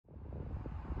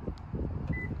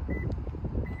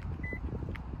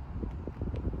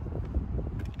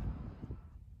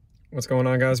What's going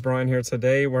on, guys? Brian here.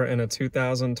 Today we're in a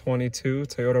 2022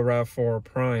 Toyota RAV4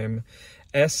 Prime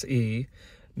SE.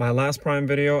 My last Prime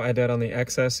video I did on the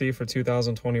XSE for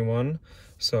 2021,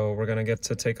 so we're going to get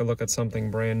to take a look at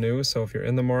something brand new. So if you're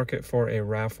in the market for a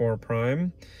RAV4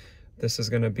 Prime, this is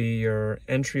going to be your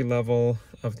entry level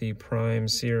of the Prime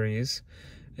series.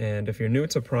 And if you're new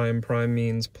to Prime, Prime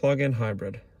means plug-in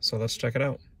hybrid. So let's check it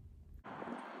out.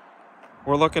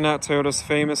 We're looking at Toyota's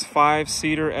famous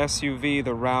 5-seater SUV,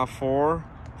 the RAV4,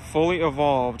 fully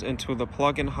evolved into the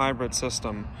plug-in hybrid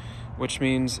system, which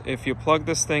means if you plug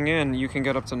this thing in, you can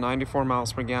get up to 94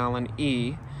 miles per gallon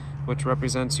E, which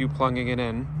represents you plugging it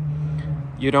in.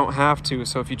 You don't have to,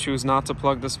 so if you choose not to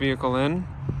plug this vehicle in,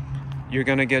 you're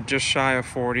gonna get just shy of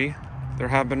 40. There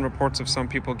have been reports of some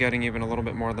people getting even a little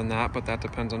bit more than that, but that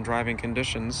depends on driving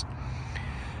conditions.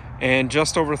 And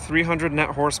just over 300 net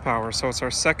horsepower, so it's our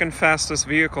second fastest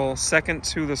vehicle, second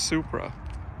to the Supra.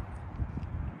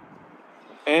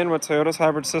 And with Toyota's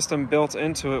hybrid system built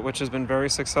into it, which has been very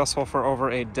successful for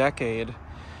over a decade,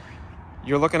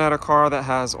 you're looking at a car that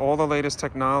has all the latest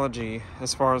technology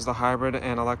as far as the hybrid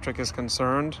and electric is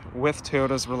concerned, with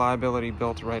Toyota's reliability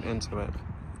built right into it.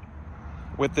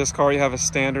 With this car, you have a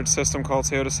standard system called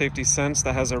Toyota Safety Sense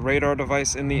that has a radar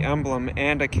device in the emblem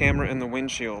and a camera in the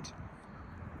windshield.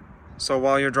 So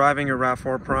while you're driving your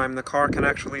RAV4 Prime, the car can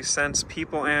actually sense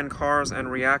people and cars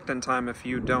and react in time if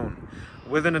you don't.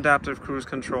 With an adaptive cruise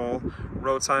control,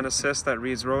 road sign assist that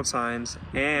reads road signs,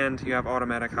 and you have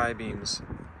automatic high beams.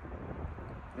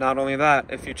 Not only that,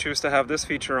 if you choose to have this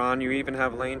feature on, you even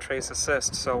have lane trace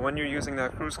assist. So when you're using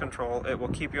that cruise control, it will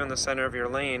keep you in the center of your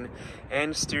lane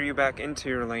and steer you back into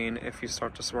your lane if you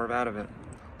start to swerve out of it.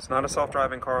 It's not a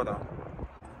self-driving car though.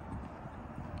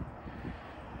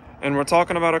 And we're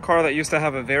talking about a car that used to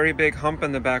have a very big hump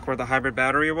in the back where the hybrid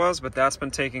battery was, but that's been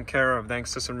taken care of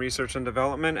thanks to some research and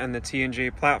development and the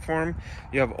TNGA platform.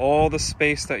 You have all the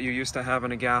space that you used to have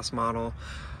in a gas model,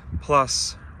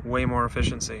 plus way more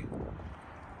efficiency.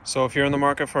 So if you're in the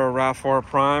market for a RAV4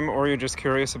 Prime, or you're just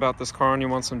curious about this car and you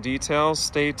want some details,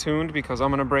 stay tuned because I'm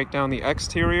going to break down the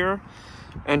exterior,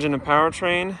 engine and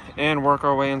powertrain, and work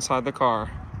our way inside the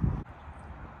car.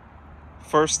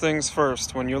 First things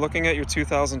first, when you're looking at your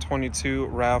 2022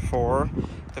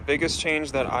 RAV4, the biggest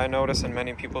change that I notice and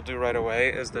many people do right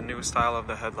away is the new style of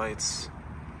the headlights.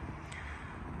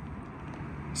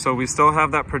 So we still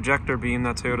have that projector beam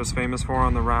that Toyota's famous for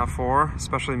on the RAV4,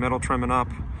 especially middle trim and up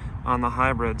on the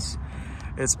hybrids.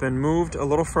 It's been moved a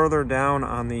little further down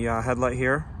on the headlight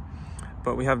here,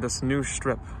 but we have this new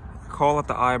strip. I call it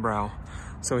the eyebrow.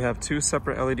 So we have two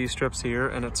separate LED strips here,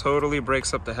 and it totally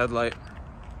breaks up the headlight.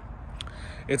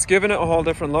 It's given it a whole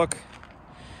different look.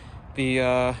 The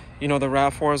the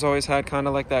RAV4 has always had kind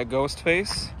of like that ghost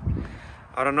face.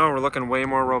 I don't know, we're looking way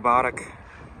more robotic,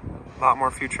 a lot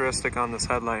more futuristic on this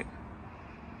headlight.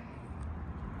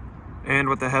 And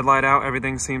with the headlight out,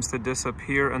 everything seems to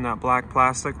disappear in that black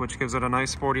plastic, which gives it a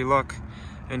nice sporty look.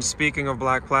 And speaking of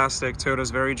black plastic,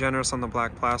 Toyota's very generous on the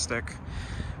black plastic.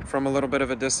 From a little bit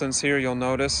of a distance here, you'll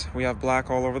notice we have black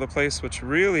all over the place, which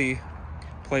really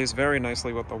plays very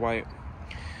nicely with the white.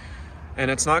 And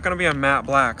it's not going to be a matte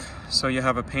black, so you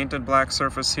have a painted black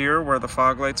surface here where the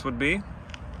fog lights would be.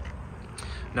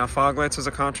 Now, fog lights is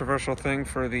a controversial thing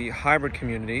for the hybrid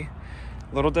community.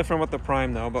 A little different with the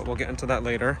Prime though, but we'll get into that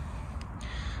later.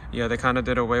 Yeah, they kind of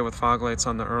did away with fog lights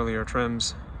on the earlier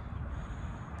trims.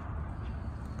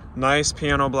 Nice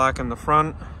piano black in the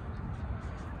front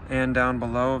and down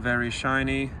below, very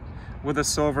shiny, with a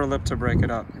silver lip to break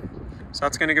it up. So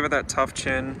that's going to give it that tough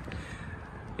chin,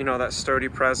 you know, that sturdy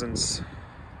presence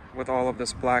with all of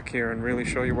this black here, and really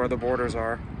show you where the borders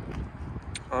are.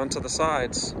 Onto the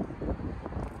sides.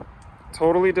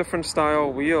 Totally different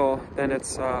style wheel than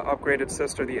its upgraded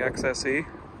sister, the XSE.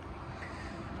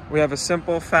 We have a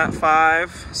simple Fat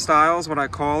 5 style is what I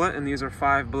call it, and these are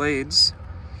 5 blades.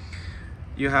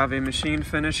 You have a machine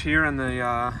finish here in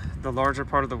the larger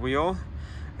part of the wheel,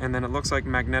 and then it looks like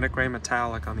magnetic gray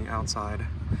metallic on the outside.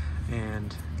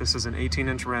 And this is an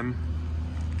 18-inch rim.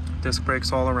 Disc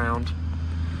brakes all around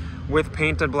with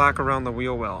painted black around the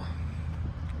wheel well.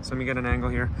 So let me get an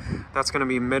angle here. That's going to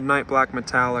be midnight black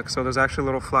metallic, so there's actually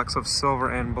little flecks of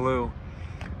silver and blue.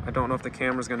 I don't know if the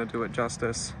camera's going to do it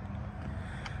justice.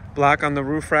 Black on the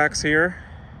roof racks here.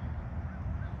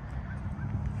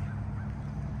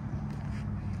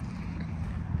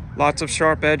 Lots of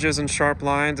sharp edges and sharp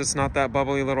lines. It's not that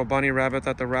bubbly little bunny rabbit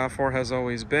that the RAV4 has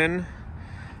always been.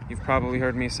 You've probably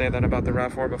heard me say that about the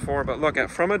RAV4 before, but look,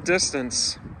 from a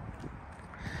distance,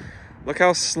 look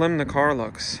how slim the car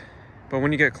looks. But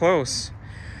when you get close,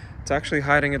 it's actually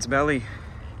hiding its belly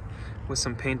with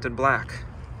some painted black.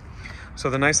 So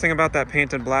the nice thing about that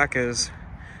painted black is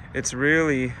it's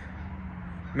really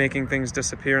making things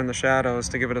disappear in the shadows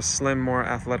to give it a slim, more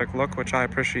athletic look, which I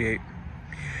appreciate.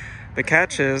 The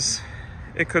catch is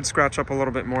it could scratch up a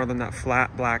little bit more than that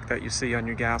flat black that you see on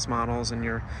your gas models and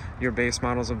your base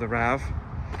models of the RAV.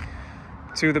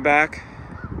 To the back,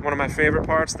 one of my favorite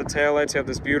parts, the taillights. You have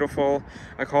this beautiful,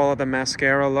 I call it the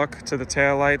mascara look to the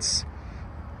taillights.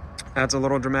 Adds a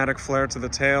little dramatic flair to the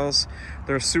tails.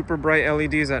 They're super bright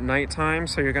LEDs at nighttime,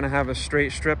 so you're gonna have a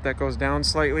straight strip that goes down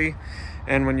slightly.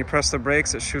 And when you press the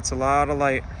brakes, it shoots a lot of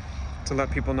light to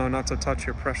let people know not to touch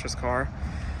your precious car.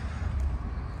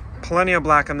 Plenty of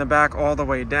black in the back all the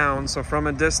way down, so from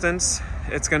a distance,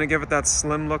 it's gonna give it that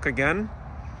slim look again.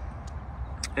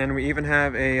 And we even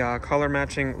have a color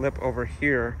matching lip over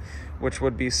here, which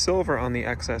would be silver on the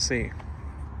XSE.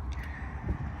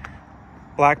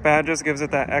 Black badges gives it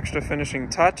that extra finishing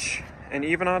touch, and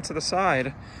even onto the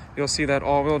side, you'll see that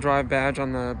all-wheel drive badge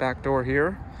on the back door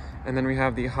here, and then we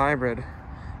have the hybrid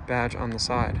badge on the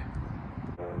side.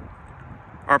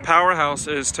 Our powerhouse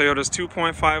is Toyota's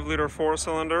 2.5 liter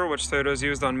 4-cylinder, which Toyota's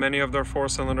used on many of their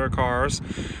 4-cylinder cars.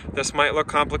 This might look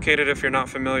complicated if you're not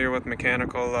familiar with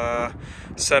mechanical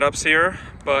setups here,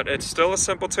 but it's still a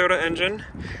simple Toyota engine.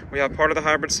 We have part of the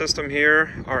hybrid system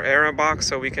here, our air box,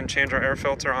 so we can change our air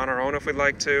filter on our own if we'd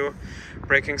like to.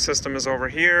 Braking system is over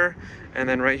here, and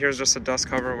then right here is just a dust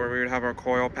cover where we would have our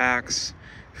coil packs,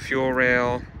 fuel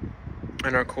rail,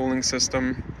 and our cooling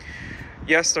system.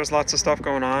 Yes, there's lots of stuff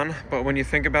going on, but when you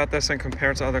think about this and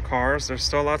compare it to other cars, there's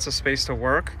still lots of space to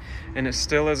work, and it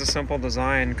still is a simple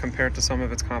design compared to some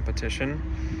of its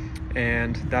competition.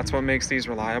 And that's what makes these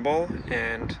reliable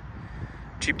and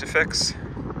cheap to fix.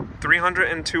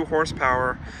 302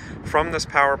 horsepower from this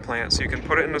power plant, so you can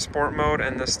put it into sport mode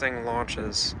and this thing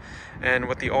launches. And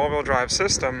with the all-wheel drive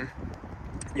system,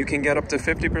 you can get up to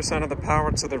 50% of the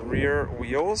power to the rear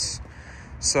wheels.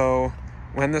 So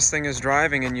when this thing is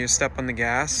driving and you step on the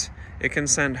gas, it can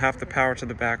send half the power to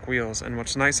the back wheels. And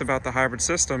what's nice about the hybrid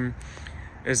system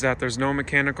is that there's no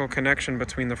mechanical connection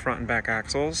between the front and back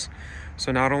axles.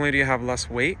 So not only do you have less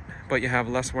weight, but you have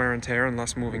less wear and tear and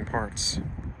less moving parts.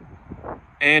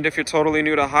 And if you're totally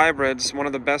new to hybrids, one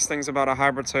of the best things about a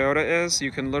hybrid Toyota is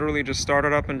you can literally just start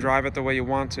it up and drive it the way you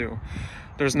want to.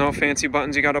 There's no fancy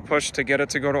buttons you gotta push to get it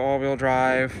to go to all-wheel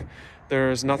drive.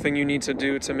 There's nothing you need to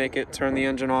do to make it turn the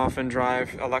engine off and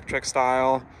drive electric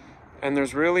style. And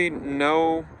there's really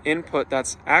no input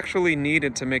that's actually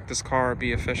needed to make this car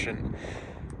be efficient.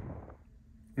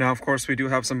 Now, of course, we do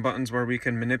have some buttons where we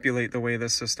can manipulate the way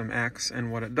this system acts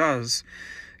and what it does,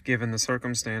 given the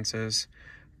circumstances,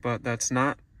 but that's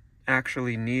not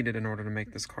actually needed in order to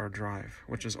make this car drive,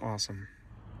 which is awesome.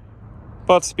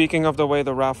 But speaking of the way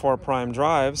the RAV4 Prime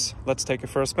drives, let's take it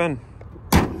for a spin.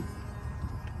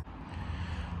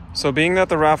 So being that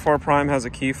the RAV4 Prime has a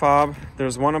key fob,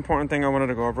 there's one important thing I wanted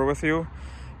to go over with you,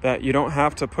 that you don't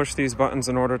have to push these buttons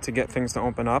in order to get things to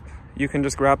open up. You can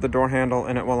just grab the door handle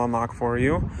and it will unlock for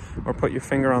you, or put your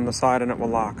finger on the side and it will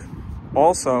lock.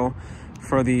 Also,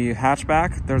 for the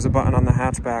hatchback, there's a button on the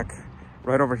hatchback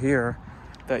right over here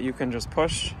that you can just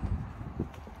push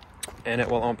and it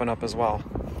will open up as well.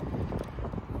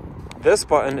 This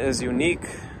button is unique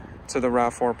to the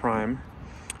RAV4 Prime,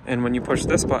 and when you push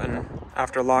this button,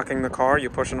 after locking the car, you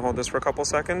push and hold this for a couple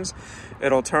seconds,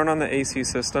 it'll turn on the AC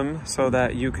system so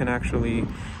that you can actually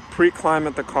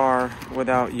pre-climate the car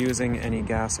without using any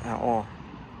gas at all.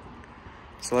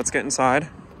 So let's get inside,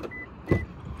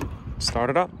 start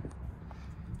it up.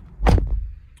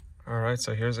 All right,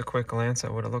 so here's a quick glance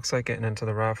at what it looks like getting into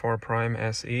the RAV4 Prime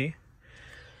SE.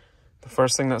 The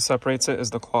first thing that separates it is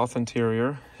the cloth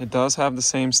interior. It does have the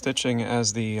same stitching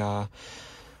as the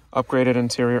upgraded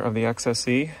interior of the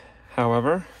XSE.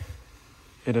 However,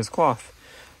 it is cloth.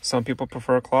 Some people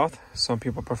prefer cloth, some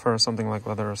people prefer something like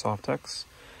leather or Softex.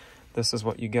 This is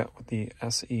what you get with the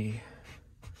SE,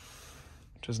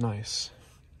 which is nice.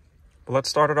 But let's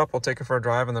start it up, we'll take it for a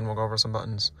drive, and then we'll go over some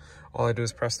buttons. All I do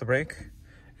is press the brake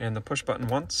and the push button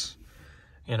once,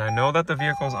 and I know that the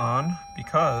vehicle's on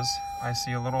because I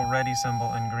see a little ready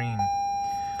symbol in green.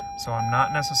 So I'm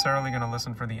not necessarily going to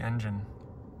listen for the engine.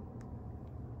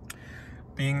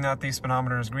 Being that the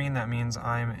speedometer is green, that means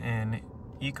I'm in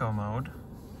eco mode,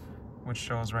 which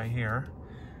shows right here.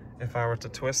 If I were to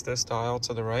twist this dial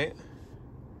to the right,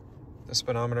 the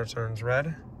speedometer turns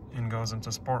red and goes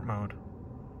into sport mode.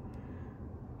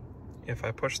 If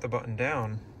I push the button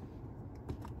down,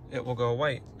 it will go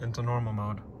white into normal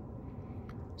mode.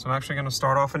 So I'm actually going to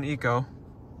start off in eco,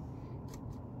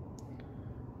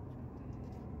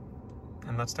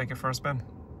 and let's take it for a spin.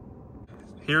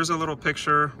 Here's a little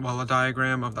picture, well, a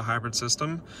diagram of the hybrid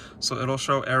system. So it'll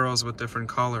show arrows with different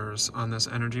colors on this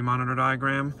energy monitor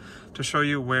diagram to show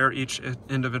you where each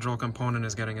individual component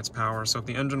is getting its power. So if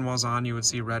the engine was on, you would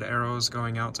see red arrows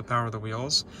going out to power the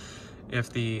wheels. If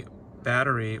the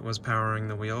battery was powering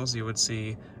the wheels, you would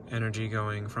see energy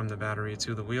going from the battery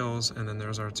to the wheels, and then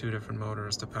there's our two different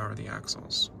motors to power the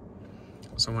axles.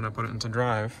 So when I put it into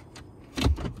drive,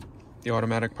 the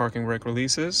automatic parking brake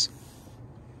releases,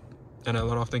 and I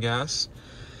let off the gas,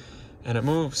 and it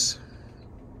moves.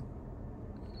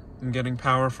 I'm getting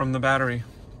power from the battery.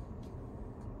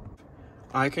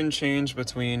 I can change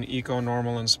between eco,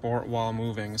 normal, and sport while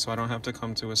moving, so I don't have to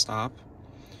come to a stop.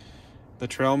 The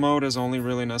trail mode is only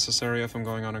really necessary if I'm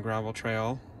going on a gravel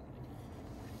trail.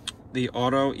 The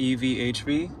auto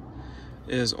EV/HV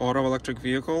is auto electric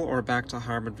vehicle or back to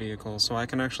hybrid vehicle, so I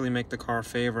can actually make the car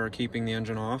favor keeping the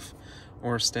engine off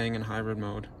or staying in hybrid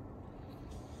mode.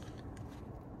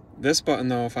 This button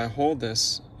though, if I hold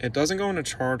this, it doesn't go into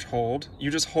charge hold. You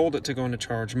just hold it to go into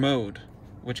charge mode,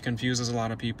 which confuses a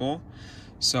lot of people.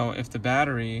 So if the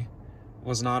battery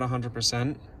was not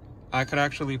 100%, I could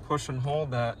actually push and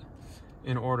hold that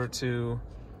in order to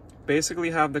basically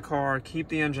have the car keep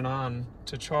the engine on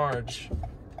to charge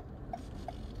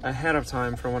ahead of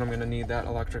time for when I'm going to need that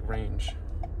electric range.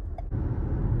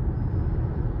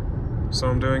 So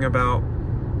I'm doing about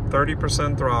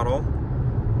 30% throttle,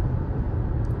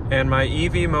 and my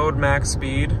EV mode max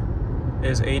speed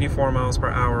is 84 miles per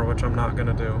hour, which I'm not going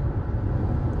to do.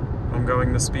 I'm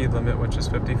going the speed limit, which is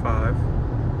 55,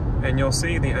 and you'll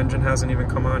see the engine hasn't even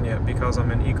come on yet because I'm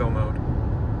in eco mode.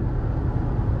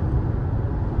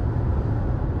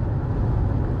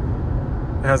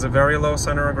 It has a very low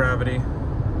center of gravity.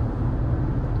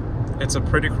 It's a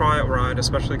pretty quiet ride,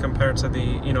 especially compared to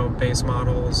the, base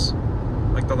models,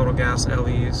 like the little gas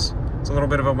LEs. It's a little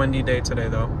bit of a windy day today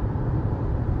though.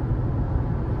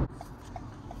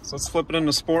 So let's flip it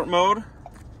into sport mode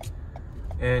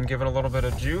and give it a little bit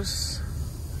of juice.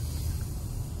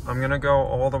 I'm gonna go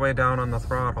all the way down on the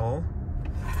throttle.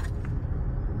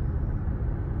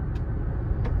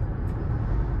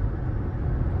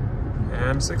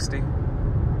 And 60.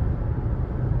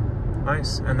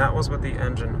 Nice, and that was with the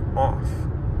engine off.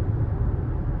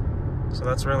 So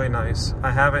that's really nice. I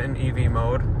have it in EV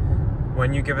mode.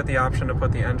 When you give it the option to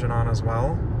put the engine on as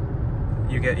well,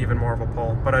 you get even more of a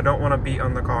pull. But I don't want to beat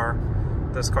on the car.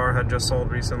 This car had just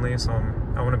sold recently, so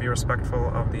I want to be respectful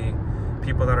of the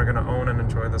people that are going to own and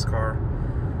enjoy this car.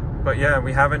 But yeah,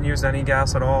 we haven't used any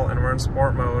gas at all, and we're in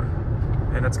sport mode,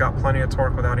 and it's got plenty of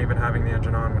torque without even having the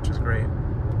engine on, which is great.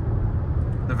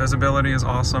 The visibility is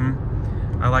awesome.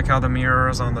 I like how the mirror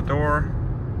is on the door.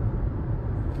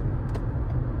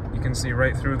 You can see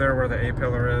right through there where the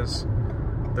A-pillar is.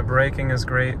 The braking is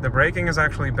great. The braking is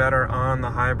actually better on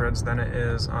the hybrids than it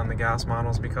is on the gas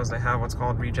models because they have what's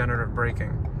called regenerative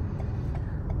braking.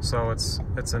 So it's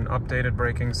an updated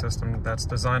braking system that's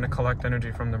designed to collect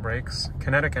energy from the brakes,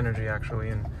 kinetic energy actually,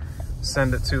 and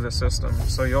send it to the system.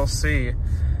 So you'll see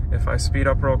if I speed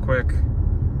up real quick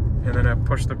and then I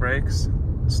push the brakes,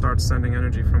 it starts sending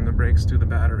energy from the brakes to the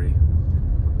battery,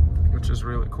 which is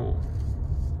really cool.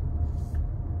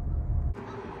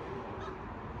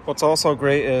 What's also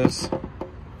great is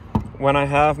when I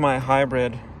have my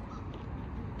hybrid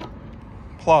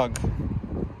plug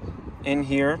in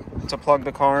here to plug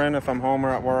the car in if I'm home or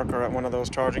at work or at one of those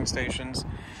charging stations,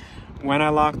 when I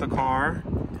lock the car,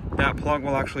 that plug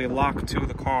will actually lock to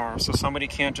the car, so somebody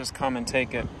can't just come and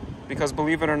take it. Because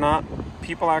believe it or not,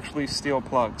 people actually steal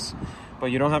plugs. But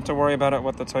you don't have to worry about it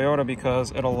with the Toyota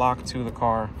because it'll lock to the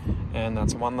car, and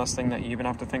that's one less thing that you even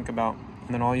have to think about.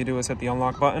 And then all you do is hit the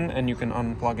unlock button and you can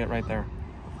unplug it right there.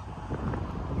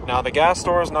 Now the gas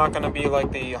door is not going to be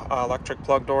like the electric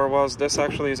plug door was. This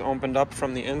actually is opened up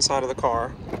from the inside of the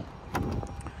car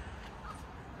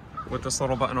with this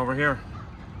little button over here.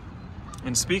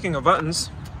 And speaking of buttons,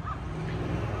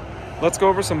 let's go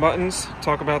over some buttons,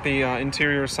 talk about the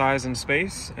interior size and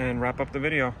space, and wrap up the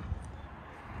video.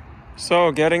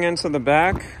 So getting into the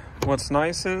back, what's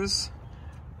nice is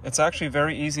it's actually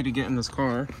very easy to get in this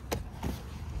car.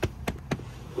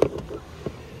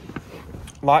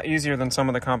 A lot easier than some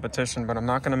of the competition, but I'm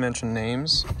not going to mention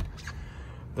names.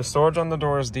 The storage on the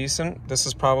door is decent. This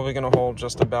is probably going to hold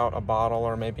just about a bottle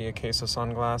or maybe a case of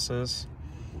sunglasses.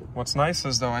 What's nice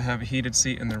is though I have a heated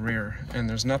seat in the rear, and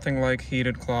there's nothing like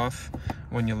heated cloth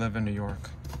when you live in New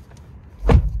York.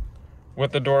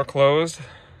 With the door closed,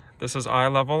 this is eye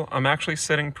level. I'm actually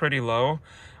sitting pretty low.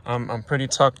 I'm pretty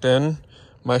tucked in.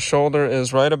 My shoulder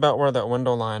is right about where that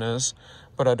window line is,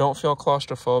 but I don't feel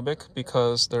claustrophobic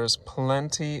because there's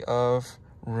plenty of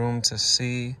room to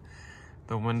see.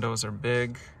 The windows are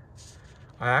big.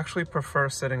 I actually prefer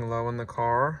sitting low in the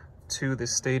car to the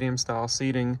stadium style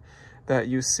seating that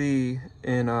you see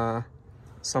in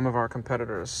some of our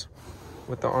competitors.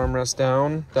 With the armrest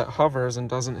down, that hovers and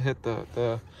doesn't hit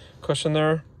the cushion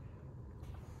there.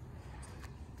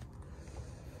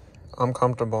 I'm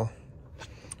comfortable.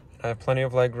 I have plenty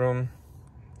of leg room.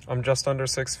 I'm just under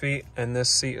 6 feet, and this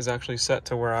seat is actually set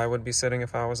to where I would be sitting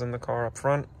if I was in the car up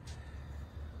front.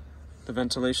 The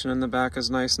ventilation in the back is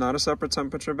nice. Not a separate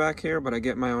temperature back here, but I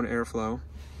get my own airflow.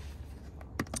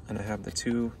 And I have the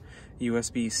 2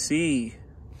 USB-C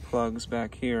plugs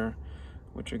back here,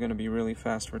 which are going to be really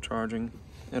fast for charging,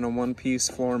 and a 1-piece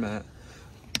floor mat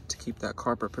to keep that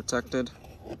carpet protected.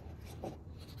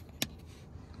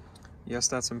 Yes,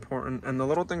 that's important. And the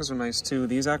little things are nice too.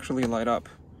 These actually light up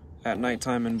at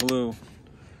nighttime in blue,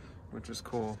 which is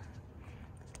cool.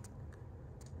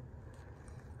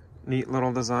 Neat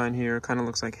little design here. Kind of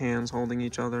looks like hands holding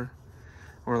each other,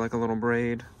 or like a little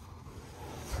braid.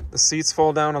 The seats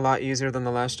fold down a lot easier than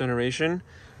the last generation.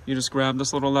 You just grab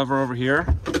this little lever over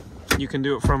here. You can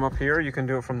do it from up here, you can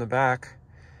do it from the back.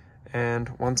 And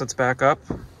once it's back up,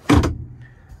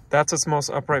 that's its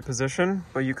most upright position,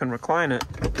 but you can recline it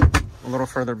a little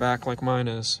further back like mine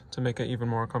is to make it even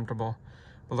more comfortable.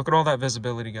 But look at all that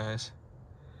visibility, guys.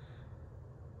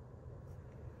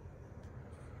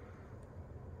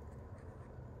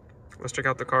 Let's check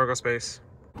out the cargo space.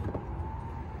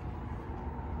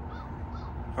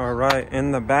 All right,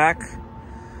 in the back,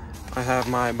 I have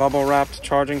my bubble wrapped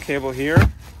charging cable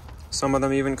here. Some of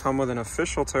them even come with an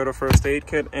official Toyota first aid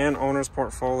kit and owner's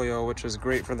portfolio, which is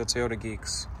great for the Toyota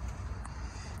geeks.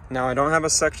 Now, I don't have a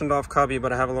sectioned off cubby,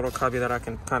 but I have a little cubby that I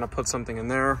can kind of put something in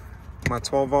there. My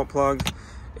 12-volt plug,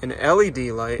 an LED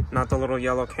light, not the little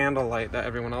yellow candle light that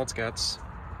everyone else gets,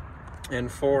 and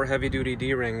 4 heavy-duty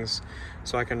D-rings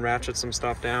so I can ratchet some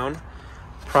stuff down.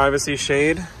 Privacy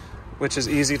shade, which is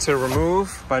easy to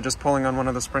remove by just pulling on one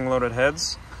of the spring-loaded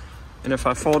heads. And if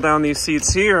I fold down these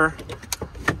seats here,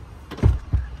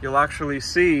 you'll actually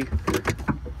see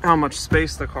how much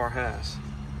space the car has.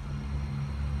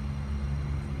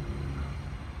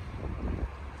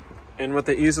 And with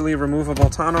the easily removable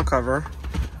tonneau cover,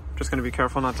 I'm just gonna be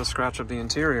careful not to scratch up the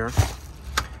interior.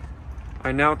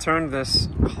 I now turned this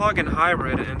plug-in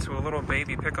hybrid into a little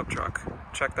baby pickup truck.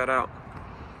 Check that out.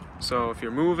 So if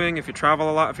you're moving, if you travel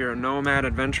a lot, if you're a nomad,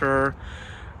 adventurer,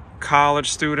 college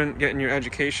student, getting your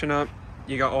education up,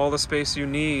 you got all the space you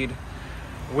need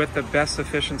with the best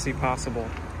efficiency possible.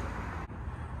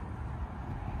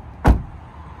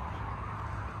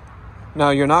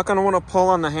 Now, you're not going to want to pull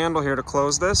on the handle here to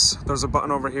close this. There's a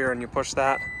button over here and you push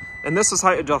that. And this is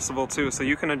height adjustable too, so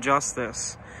you can adjust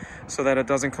this so that it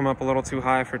doesn't come up a little too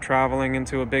high for traveling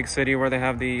into a big city where they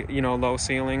have the, low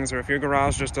ceilings, or if your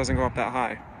garage just doesn't go up that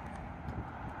high.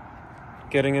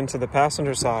 Getting into the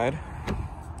passenger side,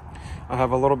 I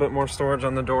have a little bit more storage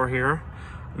on the door here.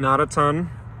 Not a ton.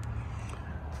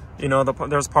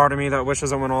 There's part of me that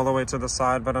wishes it went all the way to the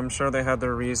side, but I'm sure they had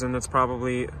their reason. It's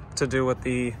probably to do with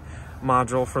the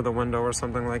module for the window or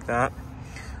something like that.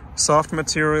 Soft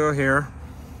material here,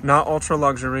 not ultra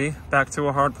luxury, back to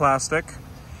a hard plastic.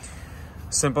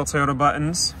 Simple Toyota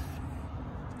buttons.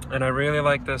 And I really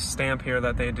like this stamp here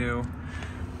that they do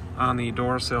on the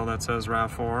door sill that says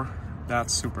RAV4.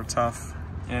 That's super tough.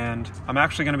 And I'm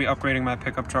actually going to be upgrading my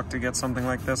pickup truck to get something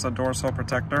like this, a door sill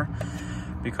protector,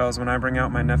 because when I bring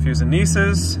out my nephews and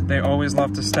nieces, they always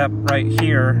love to step right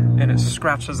here and it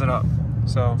scratches it up.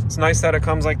 So it's nice that it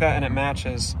comes like that and it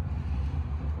matches.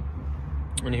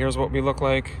 And here's what we look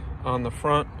like on the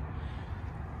front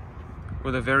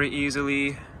with a very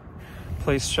easily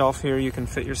placed shelf here. You can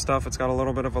fit your stuff. It's got a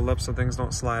little bit of a lip so things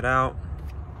don't slide out.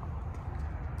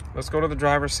 Let's go to the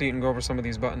driver's seat and go over some of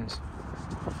these buttons.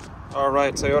 All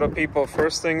right, Toyota people,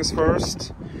 first things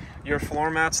first, your floor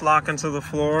mats lock into the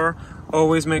floor.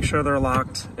 Always make sure they're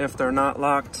locked. If they're not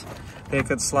locked, they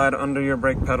could slide under your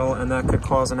brake pedal and that could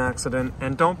cause an accident.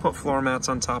 And don't put floor mats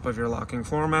on top of your locking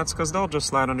floor mats because they'll just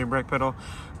slide under your brake pedal.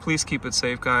 Please keep it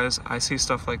safe, guys. I see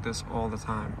stuff like this all the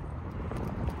time.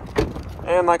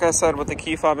 And like I said, with the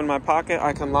key fob in my pocket,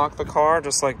 I can lock the car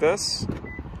just like this.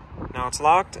 Now it's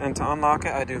locked, and to unlock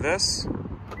it, I do this,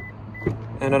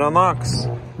 and it unlocks.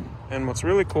 And what's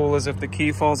really cool is if the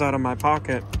key falls out of my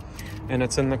pocket and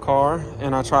it's in the car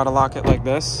and I try to lock it like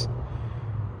this,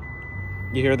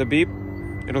 you hear the beep?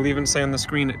 It'll even say on the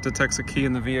screen it detects a key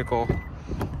in the vehicle.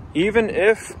 Even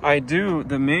if I do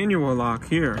the manual lock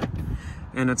here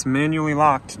and it's manually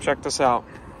locked, check this out.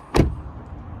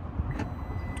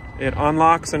 It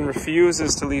unlocks and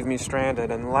refuses to leave me stranded.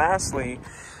 And lastly,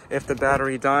 if the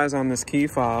battery dies on this key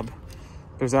fob,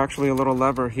 there's actually a little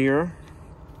lever here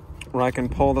where I can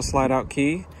pull the slide out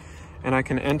key and I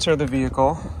can enter the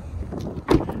vehicle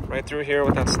right through here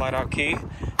with that slide out key,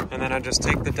 and then I just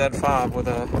take the dead fob with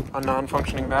a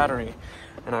non-functioning battery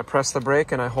and I press the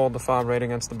brake and I hold the fob right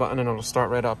against the button and it'll start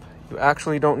right up. You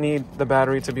actually don't need the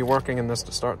battery to be working in this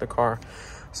to start the car,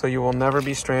 so you will never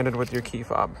be stranded with your key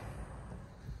fob.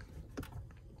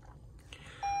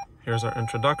 Here's our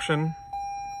introduction.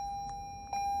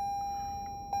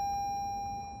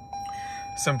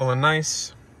 Simple and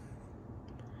nice.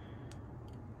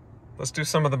 Let's do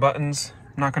some of the buttons.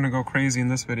 I'm not going to go crazy in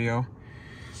this video.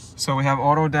 So we have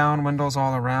auto down, windows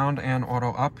all around, and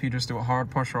auto up. You just do a hard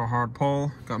push or a hard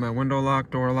pull. Got my window lock,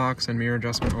 door locks, and mirror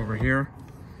adjustment over here.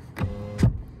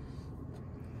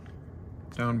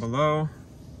 Down below,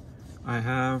 I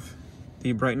have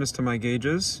the brightness to my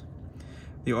gauges,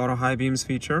 the auto high beams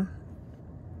feature,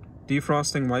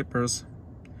 defrosting wipers.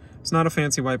 It's not a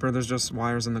fancy wiper, there's just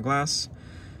wires in the glass,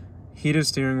 heated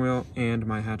steering wheel, and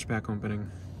my hatchback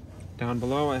opening. Down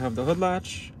below I have the hood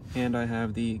latch and I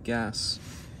have the gas.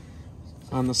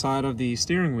 On the side of the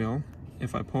steering wheel,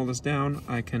 if I pull this down,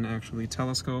 I can actually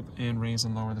telescope and raise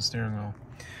and lower the steering wheel,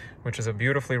 which is a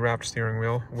beautifully wrapped steering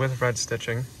wheel with red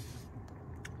stitching.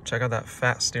 Check out that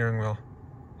fat steering wheel.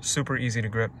 Super easy to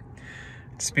grip.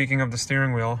 Speaking of the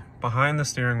steering wheel, behind the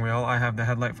steering wheel I have the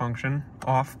headlight function,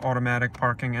 off, automatic,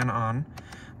 parking, and on.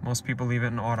 Most people leave it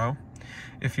in auto.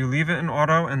 If you leave it in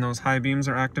auto and those high beams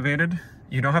are activated,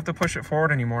 you don't have to push it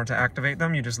forward anymore to activate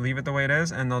them. You just leave it the way it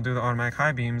is and they'll do the automatic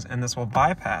high beams, and this will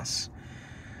bypass,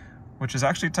 which is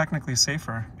actually technically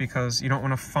safer because you don't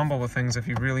want to fumble with things if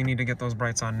you really need to get those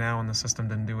brights on now and the system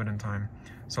didn't do it in time.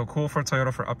 So cool for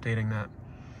Toyota for updating that.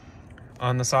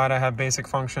 On the side I have basic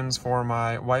functions for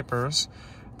my wipers.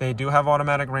 They do have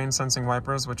automatic rain sensing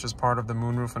wipers, which is part of the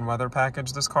moonroof and weather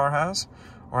package this car has,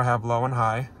 or I have low and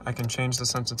high. I can change the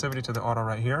sensitivity to the auto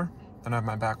right here. Then I have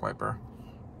my back wiper.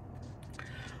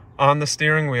 On the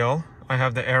steering wheel, I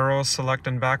have the arrow select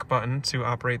and back button to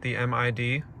operate the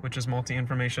MID, which is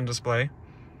multi-information display.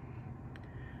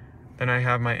 Then I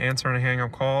have my answer and hang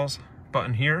up calls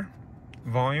button here,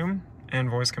 volume, and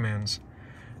voice commands.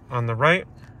 On the right,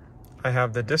 I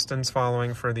have the distance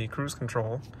following for the cruise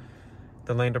control,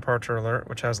 the lane departure alert,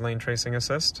 which has lane tracing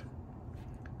assist,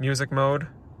 music mode,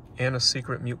 and a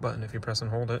secret mute button if you press and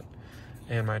hold it,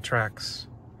 and my tracks.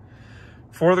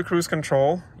 For the cruise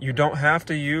control, you don't have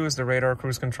to use the radar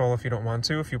cruise control if you don't want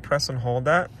to. If you press and hold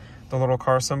that, the little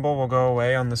car symbol will go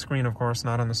away on the screen, of course,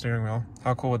 not on the steering wheel.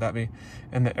 How cool would that be?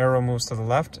 And the arrow moves to the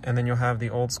left, and then you'll have the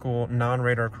old school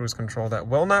non-radar cruise control that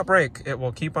will not break. It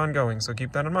will keep on going, so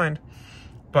keep that in mind.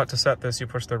 But to set this, you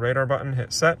push the radar button,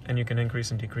 hit set, and you can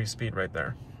increase and decrease speed right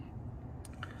there.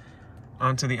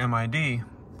 Onto the MID.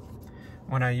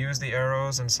 When I use the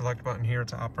arrows and select button here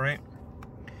to operate,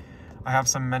 I have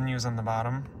some menus on the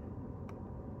bottom.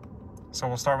 So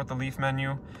we'll start with the leaf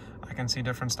menu. I can see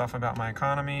different stuff about my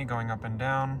economy going up and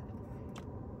down.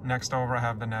 Next over, I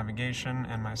have the navigation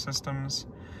and my systems,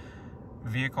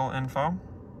 vehicle info.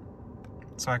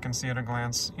 So I can see at a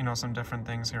glance, some different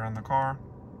things here on the car.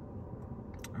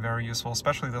 Very useful,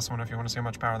 especially this one if you want to see how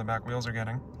much power the back wheels are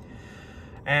getting.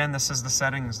 And this is the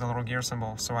settings, the little gear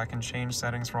symbol. So I can change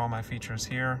settings for all my features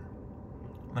here.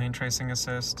 Lane tracing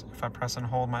assist. If I press and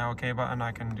hold my OK button,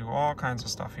 I can do all kinds of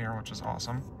stuff here, which is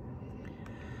awesome.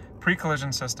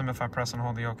 Pre-collision system, if I press and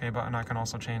hold the OK button, I can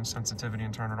also change sensitivity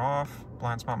and turn it off.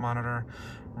 Blind spot monitor.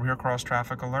 Rear cross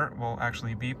traffic alert will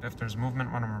actually beep if there's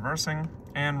movement when I'm reversing.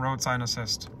 And road sign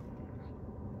assist.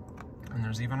 And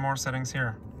there's even more settings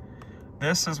here.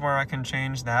 This is where I can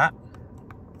change that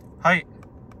height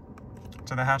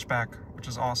to the hatchback, which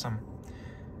is awesome.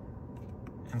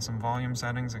 And some volume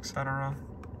settings, etc.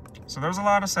 So there's a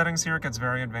lot of settings here. It gets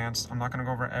very advanced. I'm not going to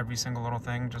go over every single little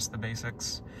thing, just the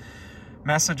basics.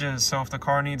 Messages. So if the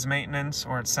car needs maintenance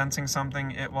or it's sensing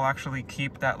something, it will actually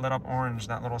keep that lit up orange,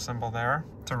 that little symbol there,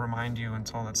 to remind you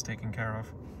until it's taken care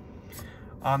of.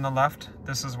 On the left,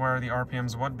 this is where the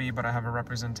RPMs would be, but I have a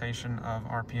representation of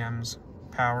RPMs,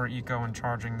 power, eco, and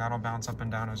charging. That'll bounce up and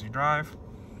down as you drive.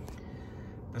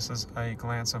 This is a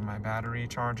glance of my battery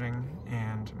charging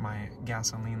and my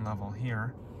gasoline level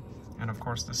here. And of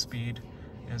course the speed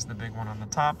is the big one on the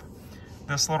top.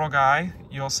 This little guy,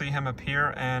 you'll see him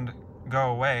appear and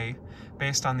go away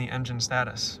based on the engine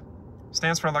status.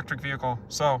 Stands for electric vehicle.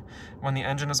 So when the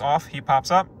engine is off, he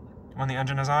pops up. When the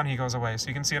engine is on, he goes away. So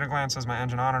you can see at a glance, is my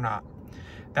engine on or not?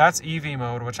 That's EV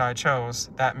mode, which I chose.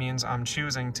 That means I'm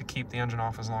choosing to keep the engine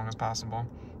off as long as possible.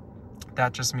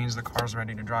 That just means the car's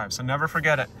ready to drive. So never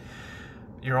forget it.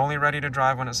 You're only ready to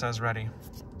drive when it says ready.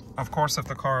 Of course, if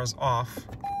the car is off,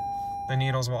 the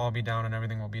needles will all be down and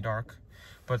everything will be dark.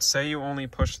 But say you only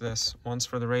push this once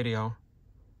for the radio,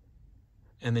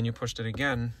 and then you pushed it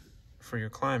again for your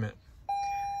climate.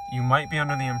 You might be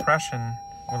under the impression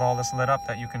with all this lit up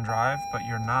that you can drive, but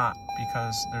you're not,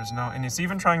 because there's no, and it's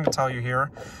even trying to tell you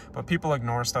here, but people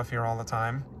ignore stuff here all the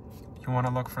time. You want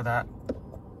to look for that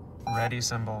ready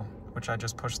symbol, which I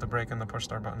just pushed the brake and the push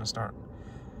start button to start.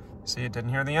 See, it didn't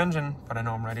hear the engine, but I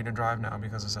know I'm ready to drive now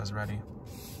because it says ready.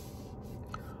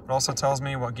 It also tells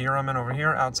me what gear I'm in over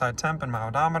here, outside temp and my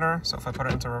odometer. So if I put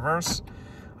it into reverse,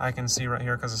 I can see right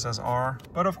here because it says R,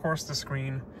 but of course the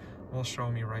screen will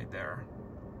show me right there.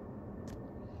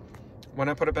 When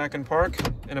I put it back in park,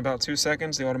 in about 2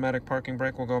 seconds, the automatic parking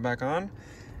brake will go back on,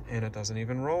 and it doesn't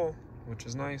even roll, which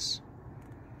is nice.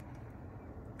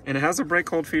 And it has a brake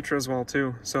hold feature as well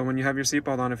too. So when you have your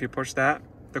seatbelt on, if you push that,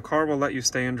 the car will let you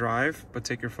stay and drive, but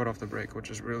take your foot off the brake, which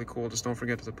is really cool. Just don't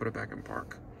forget to put it back in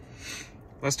park.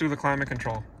 Let's do the climate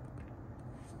control.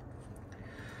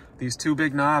 These two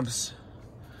big knobs,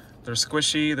 they're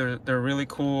squishy, they're really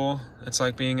cool. It's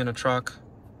like being in a truck.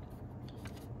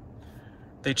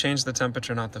 They change the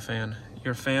temperature, not the fan.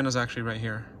 Your fan is actually right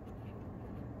here.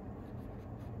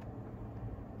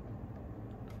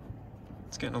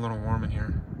 It's getting a little warm in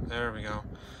here. There we go.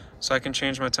 So I can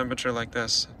change my temperature like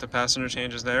this. If the passenger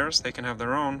changes theirs, they can have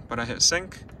their own, but I hit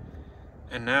sync.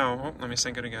 And now, oh, let me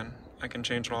sync it again. I can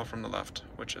change it all from the left,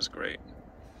 which is great.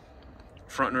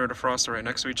 Front and rear defroster right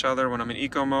next to each other. When I'm in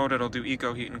eco mode, it'll do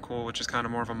eco heat and cool, which is kind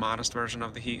of more of a modest version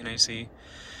of the heat and AC.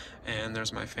 And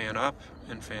there's my fan up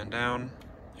and fan down.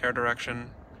 Air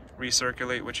direction,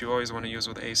 recirculate, which you always want to use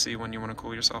with AC when you want to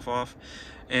cool yourself off.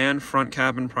 And front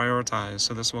cabin prioritize,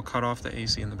 so this will cut off the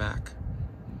AC in the back.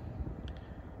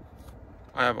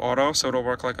 I have auto, so it'll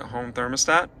work like a home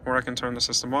thermostat, or I can turn the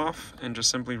system off and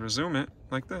just simply resume it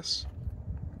like this.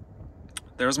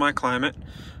 There's my climate.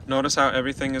 Notice how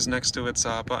everything is next to its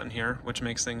button here, which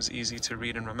makes things easy to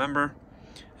read and remember.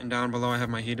 And down below I have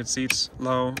my heated seats,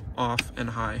 low, off,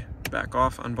 and high. Back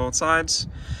off on both sides.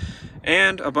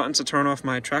 And a button to turn off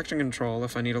my traction control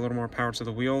if I need a little more power to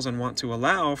the wheels and want to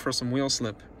allow for some wheel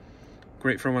slip.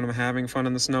 Great for when I'm having fun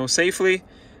in the snow safely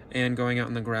and going out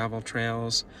in the gravel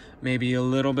trails. Maybe a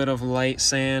little bit of light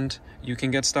sand. You can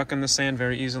get stuck in the sand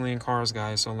very easily in cars,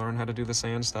 guys, so learn how to do the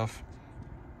sand stuff.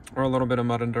 Or a little bit of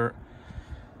mud and dirt.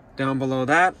 Down below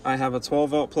that, I have a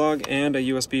 12-volt plug and a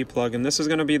USB plug, and this is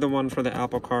going to be the one for the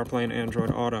Apple CarPlay and Android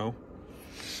Auto.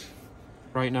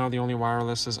 Right now, the only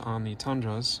wireless is on the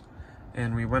Tundras.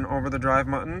 And we went over the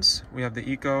drive buttons. We have the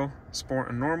Eco, Sport,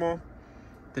 and Normal.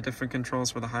 The different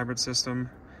controls for the hybrid system.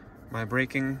 My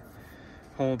braking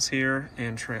holds here,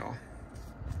 and trail.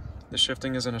 The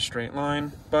shifting is in a straight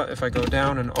line, but if I go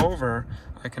down and over,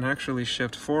 I can actually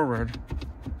shift forward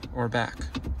or back.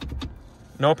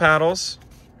 No paddles,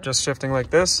 just shifting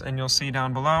like this, and you'll see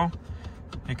down below,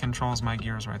 it controls my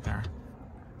gears right there.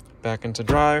 Back into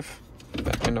drive,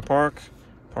 back into park,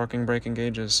 parking brake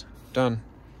engages, done.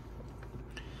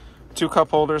 2 cup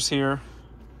holders here,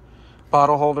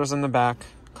 bottle holders in the back,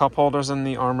 cup holders in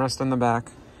the armrest in the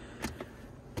back.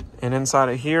 And inside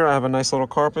of here, I have a nice little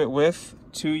carpet with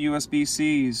 2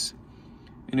 USB-Cs.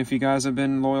 And if you guys have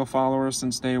been loyal followers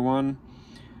since day one,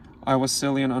 I was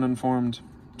silly and uninformed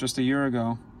just a year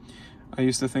ago. I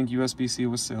used to think USB-C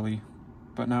was silly,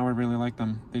 but now I really like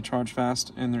them. They charge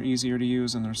fast, and they're easier to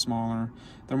use, and they're smaller.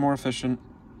 They're more efficient.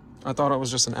 I thought it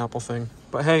was just an Apple thing.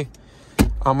 But hey,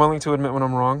 I'm willing to admit when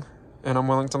I'm wrong, and I'm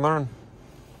willing to learn.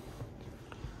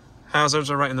 Hazards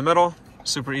are right in the middle,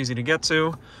 super easy to get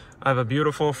to. I have a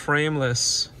beautiful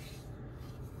frameless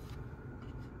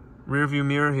rear view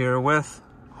mirror here with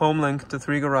home link to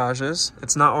 3 garages.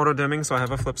 It's not auto dimming, so I have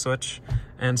a flip switch.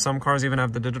 And some cars even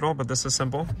have the digital, but this is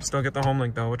simple. Still get the home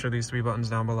link though, which are these 3 buttons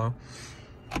down below.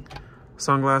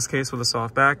 Sunglass case with a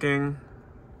soft backing.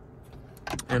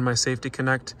 And my Safety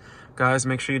Connect. Guys,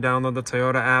 make sure you download the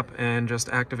Toyota app and just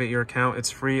activate your account.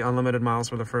 It's free, unlimited miles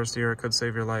for the first year. It could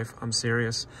save your life. I'm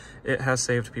serious. It has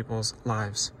saved people's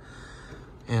lives.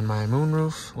 And my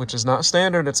moonroof, which is not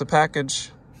standard, it's a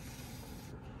package.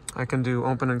 I can do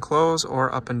open and close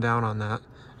or up and down on that.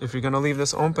 If you're gonna leave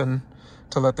this open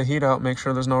to let the heat out, make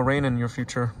sure there's no rain in your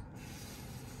future.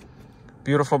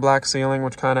 Beautiful black ceiling,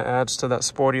 which kind of adds to that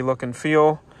sporty look and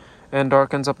feel and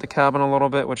darkens up the cabin a little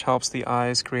bit, which helps the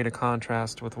eyes create a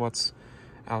contrast with what's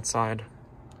outside.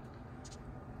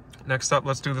 Next up,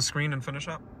 let's do the screen and finish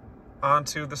up.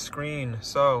 Onto the screen.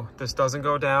 So this doesn't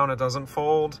go down, it doesn't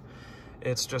fold.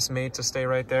 It's just made to stay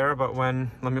right there, but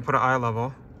let me put it eye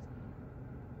level.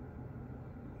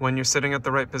 When you're sitting at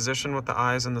the right position with the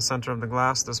eyes in the center of the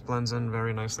glass, this blends in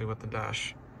very nicely with the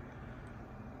dash.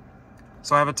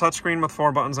 So I have a touchscreen with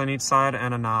 4 buttons on each side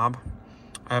and a knob.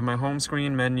 I have my home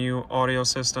screen, menu, audio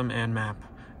system, and map.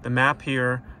 The map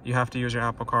here, you have to use your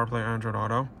Apple CarPlay or Android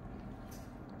Auto.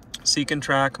 Seek and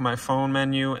track, my phone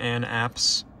menu, and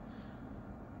apps.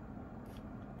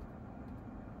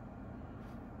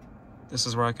 This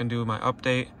is where I can do my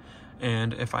update.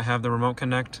 And if I have the remote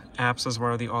connect, apps is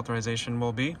where the authorization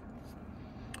will be.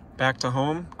 Back to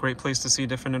home, great place to see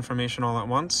different information all at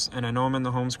once. And I know I'm in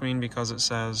the home screen because it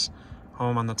says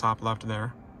home on the top left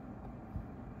there.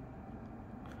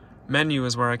 Menu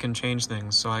is where I can change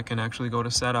things. So I can actually go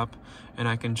to setup and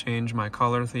I can change my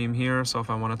color theme here. So if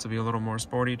I want it to be a little more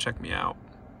sporty, check me out.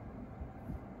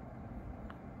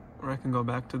 Or I can go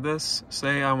back to this,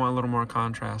 say I want a little more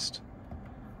contrast.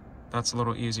 That's a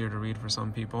little easier to read for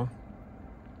some people.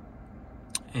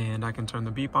 And I can turn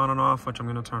the beep on and off, which I'm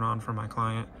going to turn on for my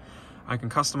client. I can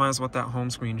customize what that home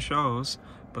screen shows,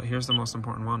 but here's the most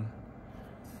important one.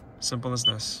 Simple as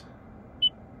this,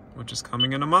 which is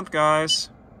coming in a month, guys.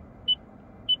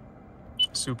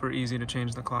 Super easy to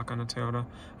change the clock on a Toyota.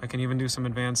 I can even do some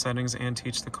advanced settings and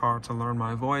teach the car to learn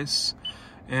my voice.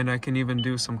 And I can even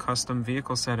do some custom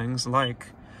vehicle settings like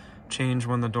change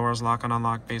when the doors lock and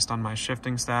unlock based on my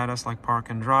shifting status, like park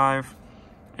and drive.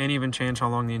 And even change how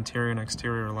long the interior and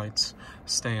exterior lights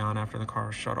stay on after the car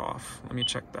is shut off. Let me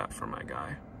check that for my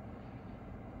guy.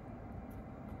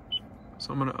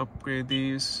 So I'm going to upgrade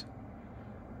these.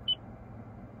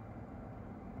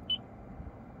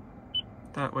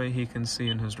 That way he can see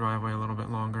in his driveway a little bit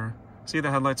longer. See,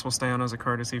 the headlights will stay on as a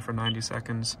courtesy for 90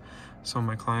 seconds, so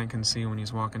my client can see when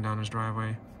he's walking down his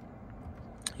driveway.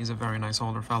 He's a very nice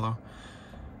older fellow.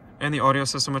 And the audio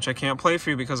system, which I can't play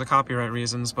for you because of copyright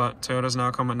reasons, but Toyota's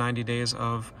now come with 90 days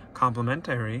of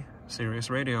complimentary Sirius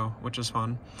radio, which is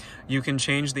fun. You can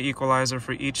change the equalizer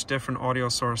for each different audio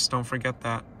source. Don't forget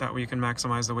that. That way you can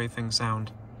maximize the way things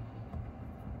sound.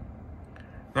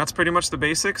 That's pretty much the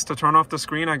basics. To turn off the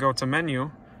screen, I go to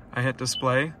menu, I hit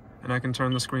display, and I can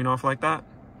turn the screen off like that.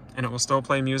 And it will still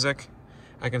play music.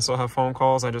 I can still have phone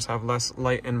calls, I just have less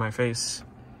light in my face.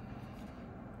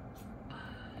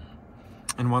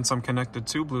 And once I'm connected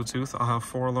to Bluetooth, I'll have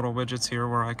 4 little widgets here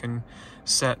where I can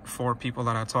set for people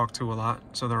that I talk to a lot,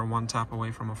 so they're one tap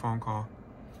away from a phone call.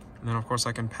 And then of course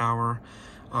I can power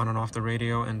on and off the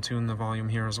radio and tune the volume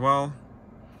here as well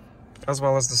as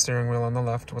the steering wheel on the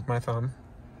left with my thumb,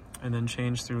 and then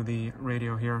change through the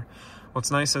radio here. What's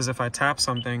nice is if I tap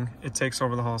something, it takes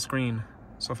over the whole screen.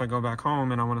 So if I go back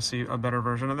home and I want to see a better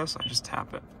version of this, I just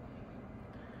tap it.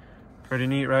 Pretty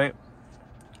neat, right?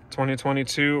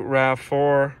 2022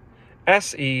 RAV4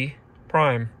 SE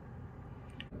Prime.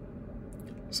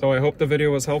 So I hope the video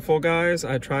was helpful, guys.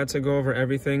 I tried to go over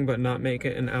everything but not make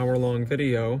it an hour-long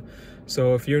video.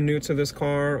 So if you're new to this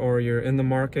car or you're in the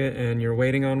market and you're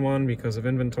waiting on one because of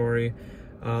inventory,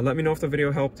 let me know if the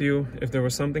video helped you. If there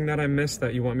was something that I missed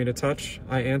that you want me to touch,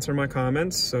 I answer my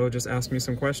comments, so just ask me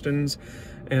some questions.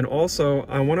 And also,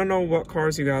 I want to know what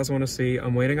cars you guys want to see.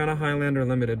 I'm waiting on a Highlander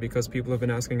Limited because people have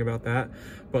been asking about that.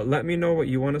 But let me know what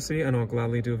you want to see and I'll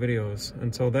gladly do videos.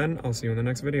 Until then, I'll see you in the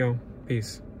next video.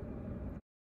 Peace.